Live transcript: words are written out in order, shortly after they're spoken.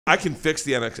I can fix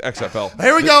the XFL.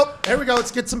 Here we go. Here we go.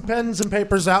 Let's get some pens and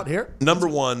papers out here. Number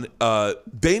one,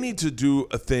 they need to do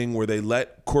a thing where they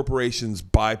let corporations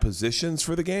buy positions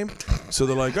for the game. So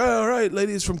they're like, oh, all right,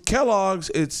 ladies from Kellogg's,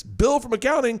 it's Bill from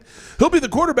accounting. He'll be the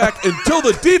quarterback until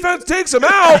the defense takes him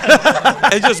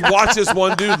out. And just watch this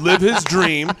one dude live his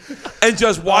dream, and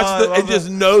just watch and just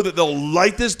know that they'll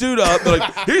light this dude up. They're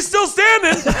like, he's still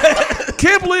standing.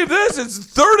 Can't believe this. It's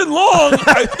 3rd and long.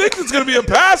 I think it's going to be a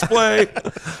pass play.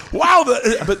 Wow.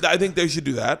 But I think they should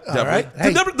do that. All right.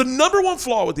 Hey. The number one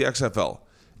flaw with the XFL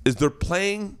is they're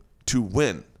playing to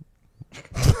win.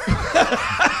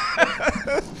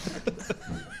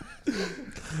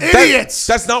 Idiots.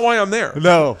 That's not why I'm there.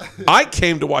 No. I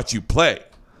came to watch you play.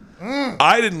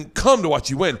 I didn't come to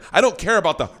watch you win. I don't care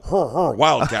about the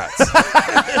Wildcats.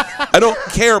 I don't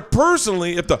care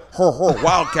personally if the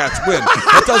Wildcats win.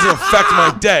 That doesn't affect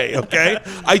my day, okay?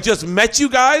 I just met you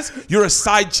guys. You're a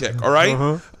side chick, all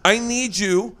right? I need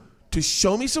you to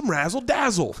show me some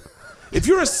razzle-dazzle. If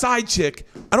you're a side chick,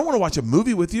 I don't want to watch a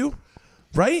movie with you,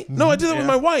 right? No, I did that with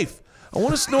my wife. I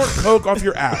want to snort coke off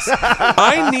your ass.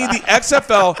 I need the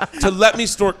XFL to let me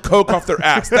snort coke off their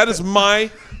ass. That is my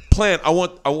plan. I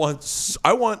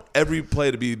want every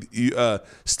play to be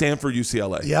Stanford,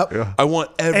 UCLA. Yep. Yeah. I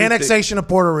want everything. Annexation of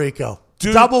Puerto Rico.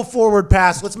 Dude. Double forward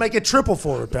pass. Let's make it triple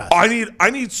forward pass. I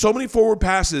need so many forward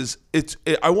passes.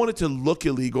 I want it to look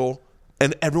illegal.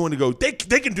 And everyone to go, they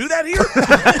can do that here?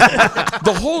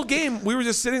 The whole game, we were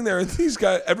just sitting there, and these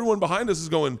guys, everyone behind us is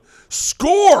going,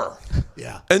 score!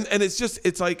 Yeah. And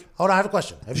it's like... Hold on, I have a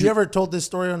question. Have you ever told this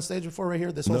story on stage before right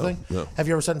here, this whole thing? No. Have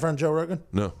you ever sat in front of Joe Rogan?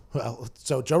 No. Well,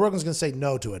 so Joe Rogan's going to say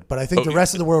no to it, but I think the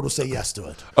rest of the world will say yes to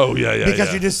it. Oh, yeah.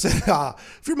 Because you just said,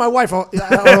 if you're my wife, I want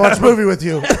to watch a movie with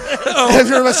you. If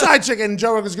you're a side chick, and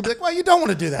Joe Rogan's going to be like, well, you don't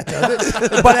want to do that, Joe.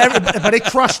 But it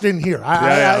crushed in here.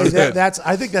 I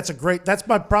think that's a great, that's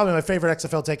probably my favorite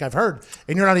XFL take I've heard,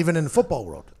 and you're not even in the football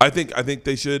world. I think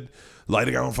they should light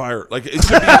a guy on fire. Like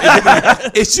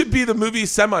it should be the movie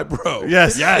Semi-Pro.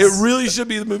 Yes. It really should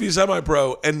be the movie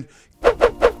Semi-Pro. And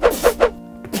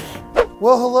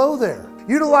Well, hello there.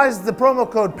 Utilize the promo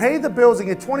code Pay the Bills and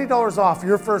get $20 off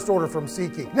your first order from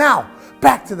SeatGeek. Now,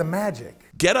 back to the magic.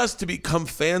 get us to become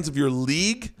fans of your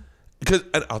league. Because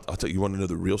I'll tell you, want to know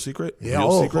the real secret?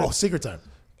 Yeah, secret time.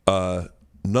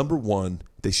 Number one,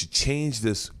 they should change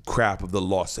this crap of the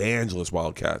Los Angeles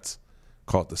Wildcats,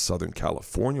 call it the Southern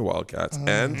California Wildcats,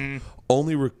 and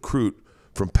only recruit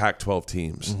from Pac-12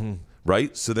 teams,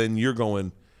 right? So then you're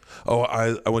going, oh,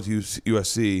 I went to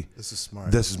USC. This is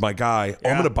smart. This is my guy. Oh,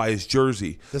 I'm going to buy his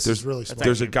jersey. This is really smart.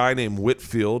 There's a guy named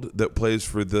Whitfield that plays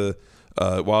for the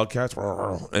Wildcats,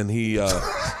 and he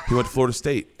went to Florida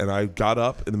State. And I got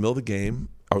up in the middle of the game.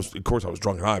 Of course, I was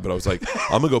drunk and high, but I was like,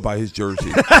 I'm gonna go buy his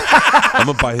jersey. I'm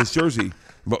gonna buy his jersey.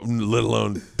 But let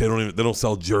alone they don't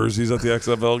sell jerseys at the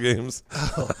XFL games.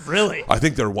 Oh, really? I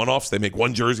think they're one-offs. They make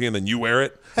one jersey and then you wear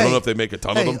it. I don't know if they make a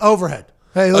ton of them. Overhead.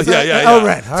 Hey, let's yeah.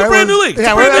 Overhead. It's a brand new league.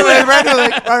 Yeah, brand new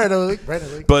league. All right, brand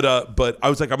new league. But I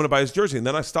was like, I'm gonna buy his jersey, and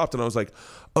then I stopped and I was like,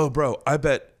 oh, bro, I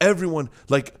bet everyone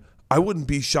like. I wouldn't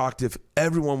be shocked if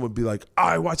everyone would be like,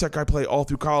 I watch that guy play all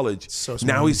through college. So smart.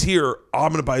 Now he's here.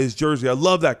 I'm going to buy his jersey. I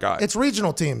love that guy. It's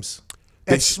regional teams.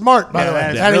 It's smart, by the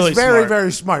way. That is really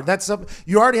very, smart. very smart.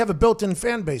 You already have a built-in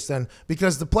fan base then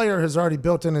because the player has already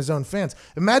built in his own fans.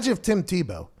 Imagine if Tim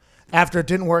Tebow, after it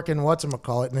didn't work in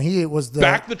whatchamacallit, and he was the...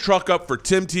 Back the truck up for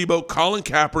Tim Tebow, Colin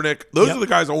Kaepernick. Those are the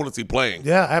guys I want to see playing.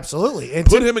 Yeah, absolutely. And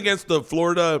Put him against the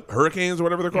Florida Hurricanes or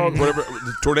whatever they're called, whatever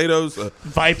the tornadoes.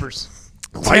 Vipers.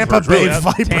 Tampa Bay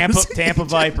Vipers. Tampa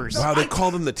Vipers. Wow, they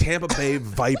called them the Tampa Bay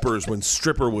Vipers when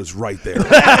Stripper was right there.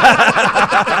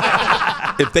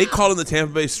 If they called them the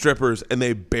Tampa Bay Strippers and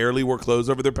they barely wore clothes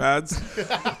over their pads,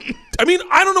 I mean,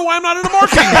 I don't know why I'm not in a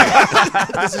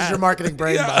marketing. This is your marketing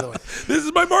brain, by the way. This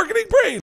is my marketing brain.